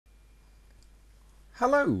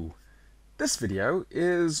Hello! This video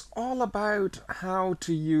is all about how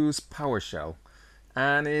to use PowerShell,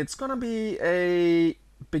 and it's going to be a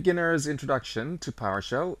beginner's introduction to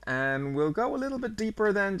PowerShell, and we'll go a little bit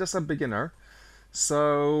deeper than just a beginner,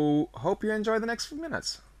 so hope you enjoy the next few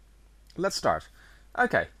minutes. Let's start.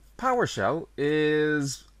 Okay, PowerShell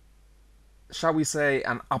is, shall we say,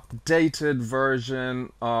 an updated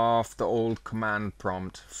version of the old command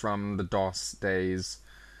prompt from the DOS days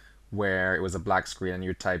where it was a black screen and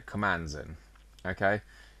you type commands in. Okay,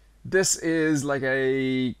 this is like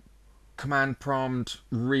a command prompt,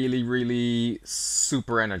 really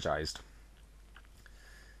super energized.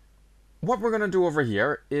 What we're going to do over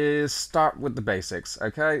here is start with the basics.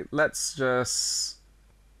 Okay, let's just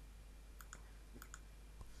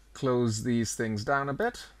close these things down a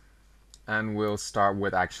bit and we'll start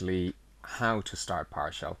with actually how to start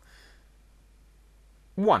PowerShell.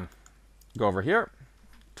 1. Go over here,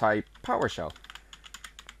 type PowerShell.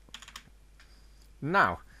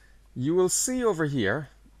 Now, you will see over here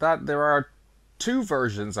that there are two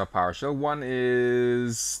versions of PowerShell. One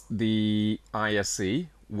is the ISE,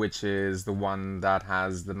 which is the one that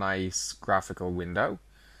has the nice graphical window.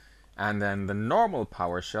 And then the normal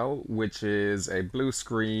PowerShell, which is a blue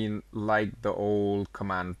screen like the old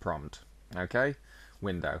command prompt, okay,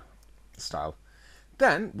 window style.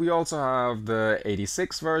 Then we also have the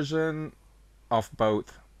 86 version of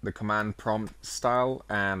both the command prompt style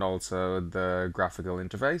and also the graphical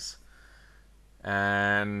interface.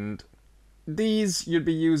 And these you'd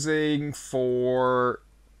be using for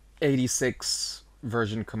 86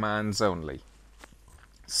 version commands only.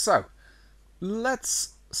 So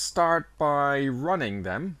let's start by running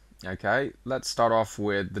them. Okay, let's start off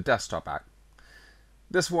with the desktop app.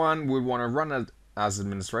 This one we want to run it as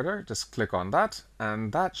administrator. Just click on that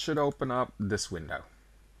and that should open up this window.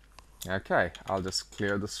 Okay, I'll just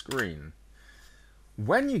clear the screen.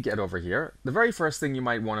 When you get over here, the very first thing you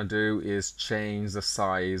might want to do is change the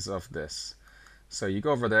size of this. So you go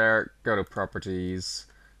over there, go to properties,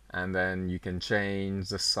 and then you can change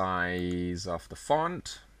the size of the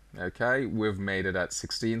font. Okay, we've made it at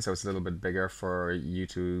 16, so it's a little bit bigger for you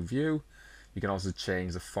to view. You can also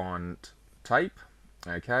change the font type,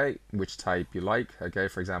 okay, which type you like. Okay,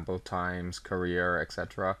 for example, Times, Career,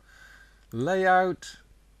 etc. Layout.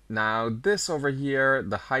 Now this over here,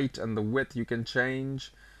 the height and the width you can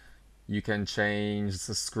change. You can change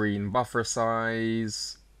the screen buffer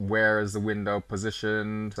size, where is the window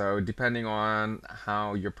positioned. So depending on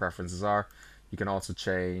how your preferences are, you can also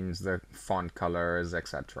change the font colors,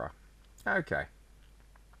 etc. Okay.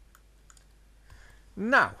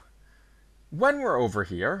 Now, when we're over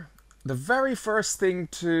here, the very first thing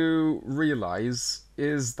to realize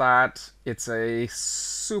is that it's a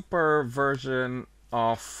super version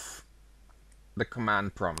of the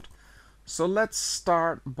command prompt. So let's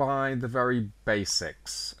start by the very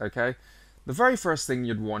basics, okay? The very first thing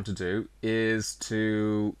you'd want to do is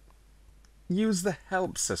to use the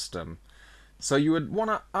help system. So you would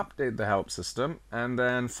want to update the help system, and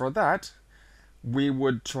then for that we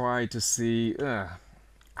would try to see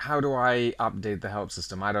how do I update the help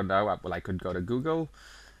system? I don't know. Well, I could go to Google,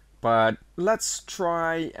 but let's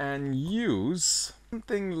try and use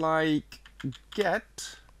something like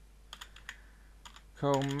get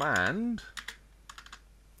command,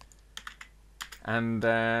 and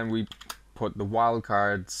then we put the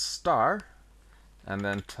wildcard star and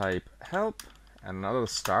then type help and another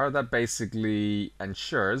star. That basically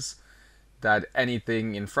ensures that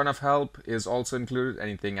anything in front of help is also included,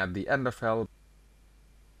 anything at the end of help.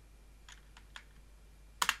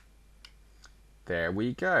 There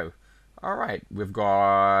we go. Alright, we've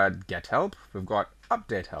got get help, we've got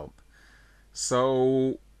update help.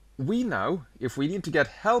 So we know if we need to get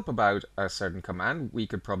help about a certain command, we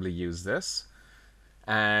could probably use this.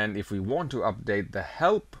 And if we want to update the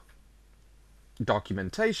help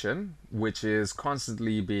documentation, which is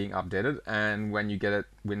constantly being updated, and when you get it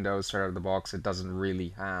Windows straight out of the box, it doesn't really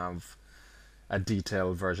have a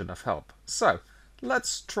detailed version of help. So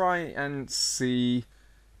let's try and see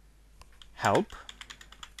help.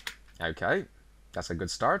 Okay, that's a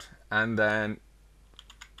good start. And then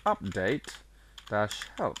update dash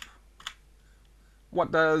help.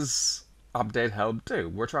 What does update help do?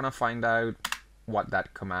 We're trying to find out what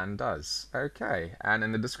that command does. Okay, and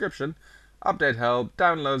in the description, update help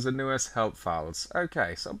downloads the newest help files.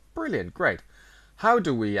 Okay, so brilliant, great. How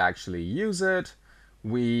do we actually use it?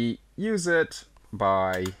 We use it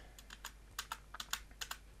by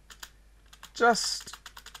just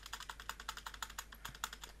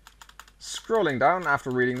scrolling down after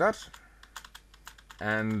reading that,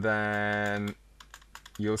 and then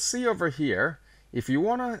you'll see over here If you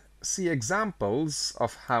want to see examples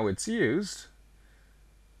of how it's used,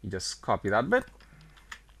 you just copy that bit,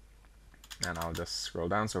 and I'll just scroll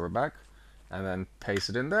down so we're back, and then paste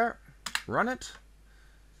it in there, run it,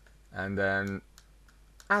 and then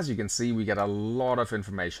as you can see, we get a lot of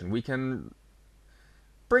information. We can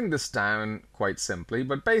bring this down quite simply,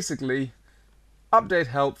 but basically update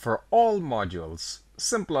help for all modules.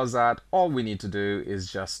 Simple as that. All we need to do is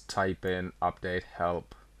just type in update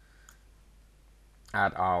help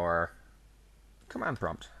at our command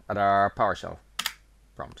prompt, at our PowerShell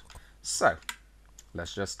prompt. So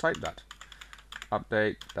let's just type that.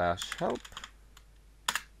 Update-help.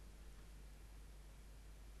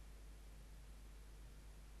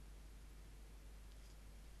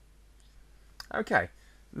 Okay,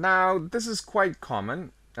 now this is quite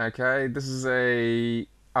common. Okay, this is a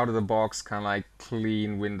out of the box kind of like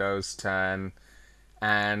clean Windows 10,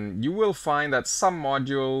 and you will find that some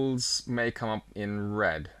modules may come up in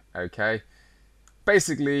red. Okay,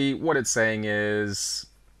 basically what it's saying is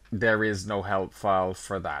there is no help file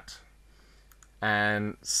for that,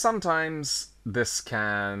 and sometimes this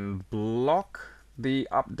can block the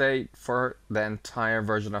update for the entire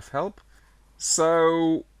version of help.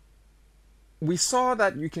 So we saw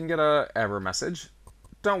that you can get an error message.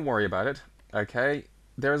 Don't worry about it, okay?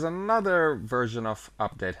 There's another version of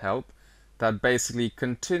update help that basically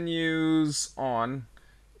continues on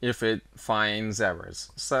if it finds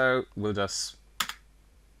errors. So we'll just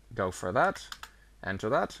go for that, enter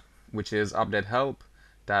that, which is update help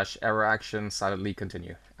dash error action silently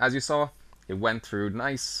continue. As you saw, it went through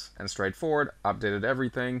nice and straightforward, updated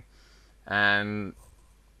everything, and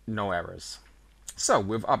no errors. So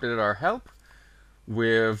we've updated our help.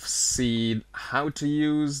 We've seen how to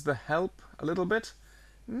use the help a little bit.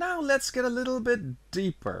 Now let's get a little bit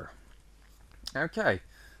deeper. Okay,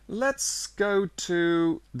 let's go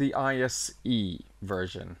to the ISE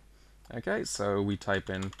version. Okay, so we type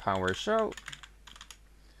in PowerShell,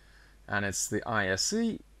 and it's the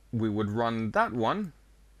ISE. We would run that one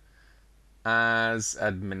as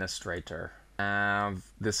administrator. Have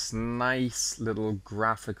this nice little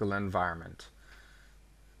graphical environment,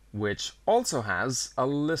 which also has a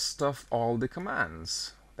list of all the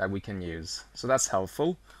commands that we can use. So that's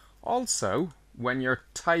helpful. Also, when you're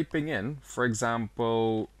typing in, for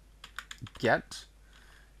example, get,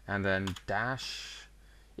 and then dash,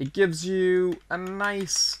 it gives you a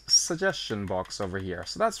nice suggestion box over here.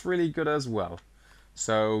 So that's really good as well.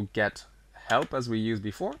 So get help, as we used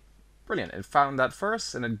before. Brilliant. It found that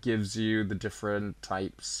first, and it gives you the different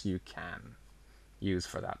types you can use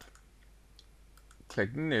for that.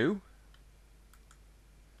 Click new,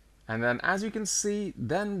 and then as you can see,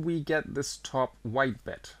 then we get this top white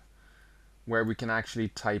bit where we can actually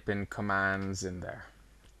type in commands in there.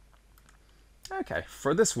 Okay,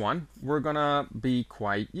 for this one we're gonna be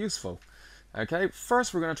quite useful. Okay,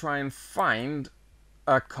 first we're gonna try and find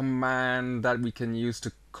a command that we can use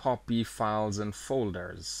to copy files and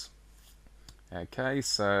folders. Okay,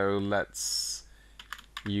 so let's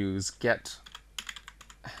use get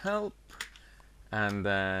help and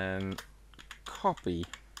then copy.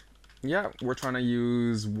 Yeah, we're trying to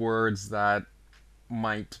use words that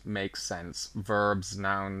might make sense, verbs,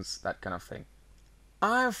 nouns, that kind of thing.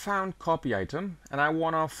 I've found copy item, and I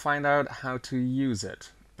want to find out how to use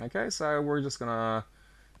it. Okay, so we're just gonna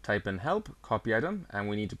type in help, copy item, and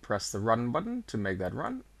we need to press the run button to make that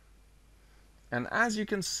run. And as you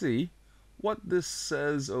can see, what this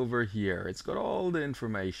says over here, it's got all the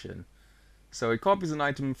information. So it copies an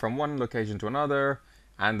item from one location to another,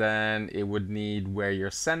 and then it would need where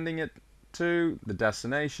you're sending it to, the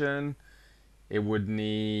destination. It would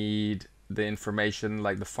need the information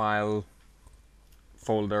like the file,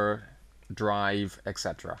 folder, drive,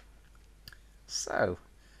 etc. So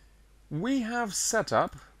we have set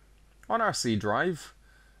up on our C drive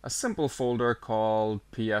a simple folder called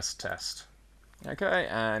PS test. Okay,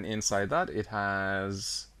 and inside that it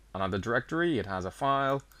has another directory, it has a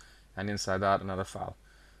file, and inside that another file.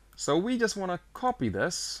 So we just want to copy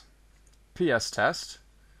this PS test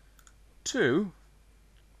to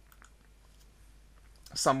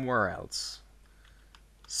somewhere else.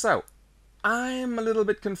 So I'm a little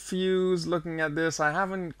bit confused looking at this. I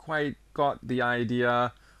haven't quite got the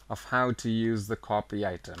idea of how to use the copy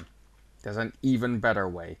item. There's an even better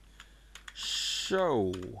way.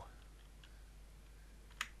 Show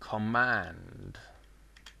command.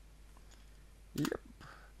 Yep.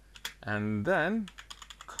 And then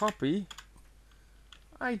copy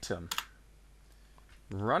item.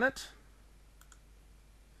 Run it.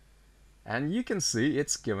 And you can see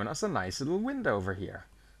it's given us a nice little window over here.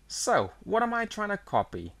 So what am I trying to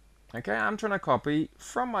copy? Okay, I'm trying to copy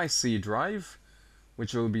from my C drive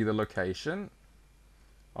which will be the location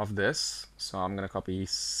of this. So I'm going to copy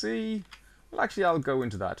C. Well, actually, I'll go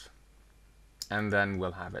into that, and then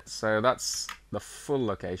we'll have it. So that's the full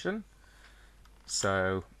location.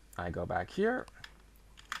 So I go back here.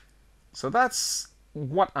 So that's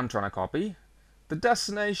what I'm trying to copy. The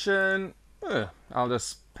destination, I'll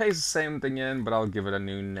just paste the same thing in, but I'll give it a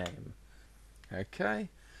new name. Okay.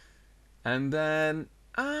 And then,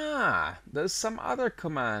 there's some other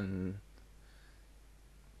command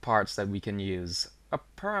parts that we can use. A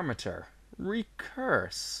parameter,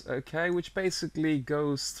 recurse, okay, which basically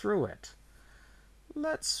goes through it.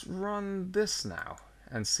 Let's run this now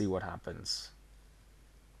and see what happens.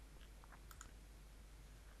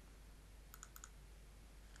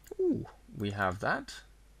 Ooh, we have that.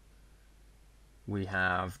 We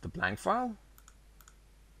have the blank file.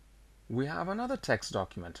 We have another text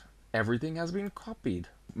document. Everything has been copied.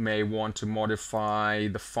 May want to modify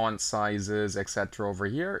the font sizes, etc. over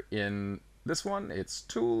here. In this one, it's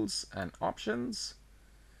tools and options.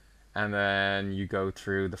 And then you go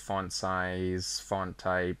through the font size, font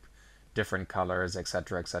type, different colors,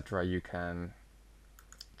 etc. etc. You can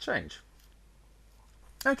change.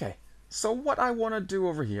 Okay, so what I want to do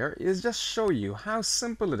over here is just show you how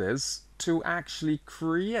simple it is to actually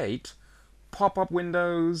create pop-up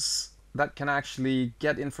windows that can actually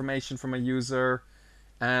get information from a user,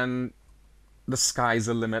 and the sky's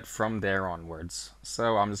the limit from there onwards.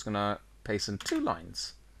 So I'm just gonna paste in 2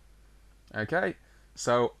 lines. Okay,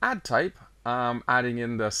 so add type, adding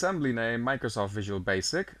in the assembly name Microsoft Visual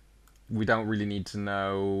Basic. We don't really need to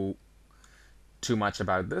know too much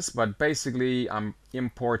about this, but basically I'm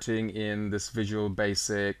importing in this Visual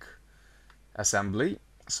Basic assembly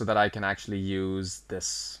so that I can actually use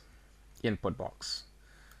this input box.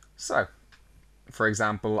 So, for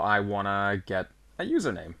example, I want to get a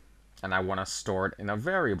username and I want to store it in a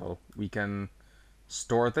variable. We can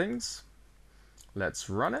store things. Let's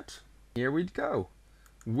run it. Here we go.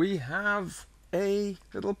 We have a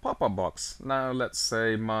little pop-up box. Now let's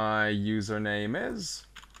say my username is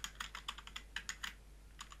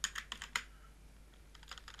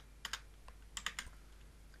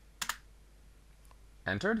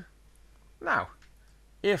entered. Now,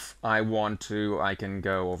 if I want to, I can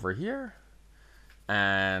go over here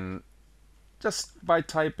and just by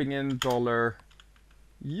typing in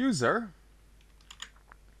 $user,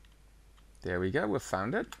 there we go, we've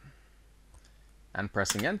found it, and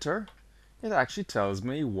pressing enter, it actually tells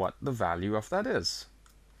me what the value of that is.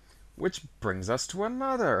 Which brings us to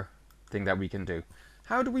another thing that we can do.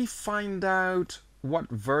 How do we find out what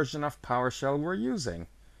version of PowerShell we're using?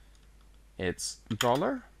 It's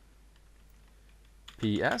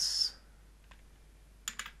 $PS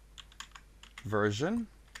version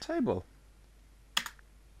table.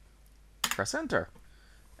 Press enter.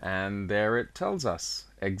 And there it tells us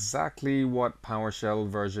exactly what PowerShell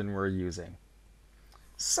version we're using.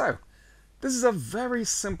 So, this is a very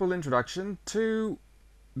simple introduction to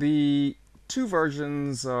the 2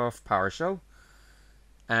 versions of PowerShell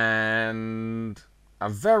and a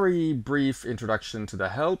very brief introduction to the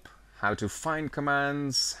help, how to find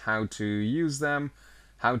commands, how to use them,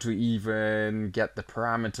 how to even get the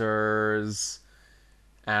parameters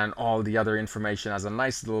and all the other information as a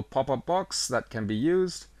nice little pop-up box that can be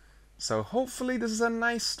used. So hopefully this is a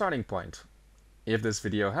nice starting point. If this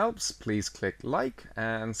video helps, please click like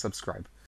and subscribe.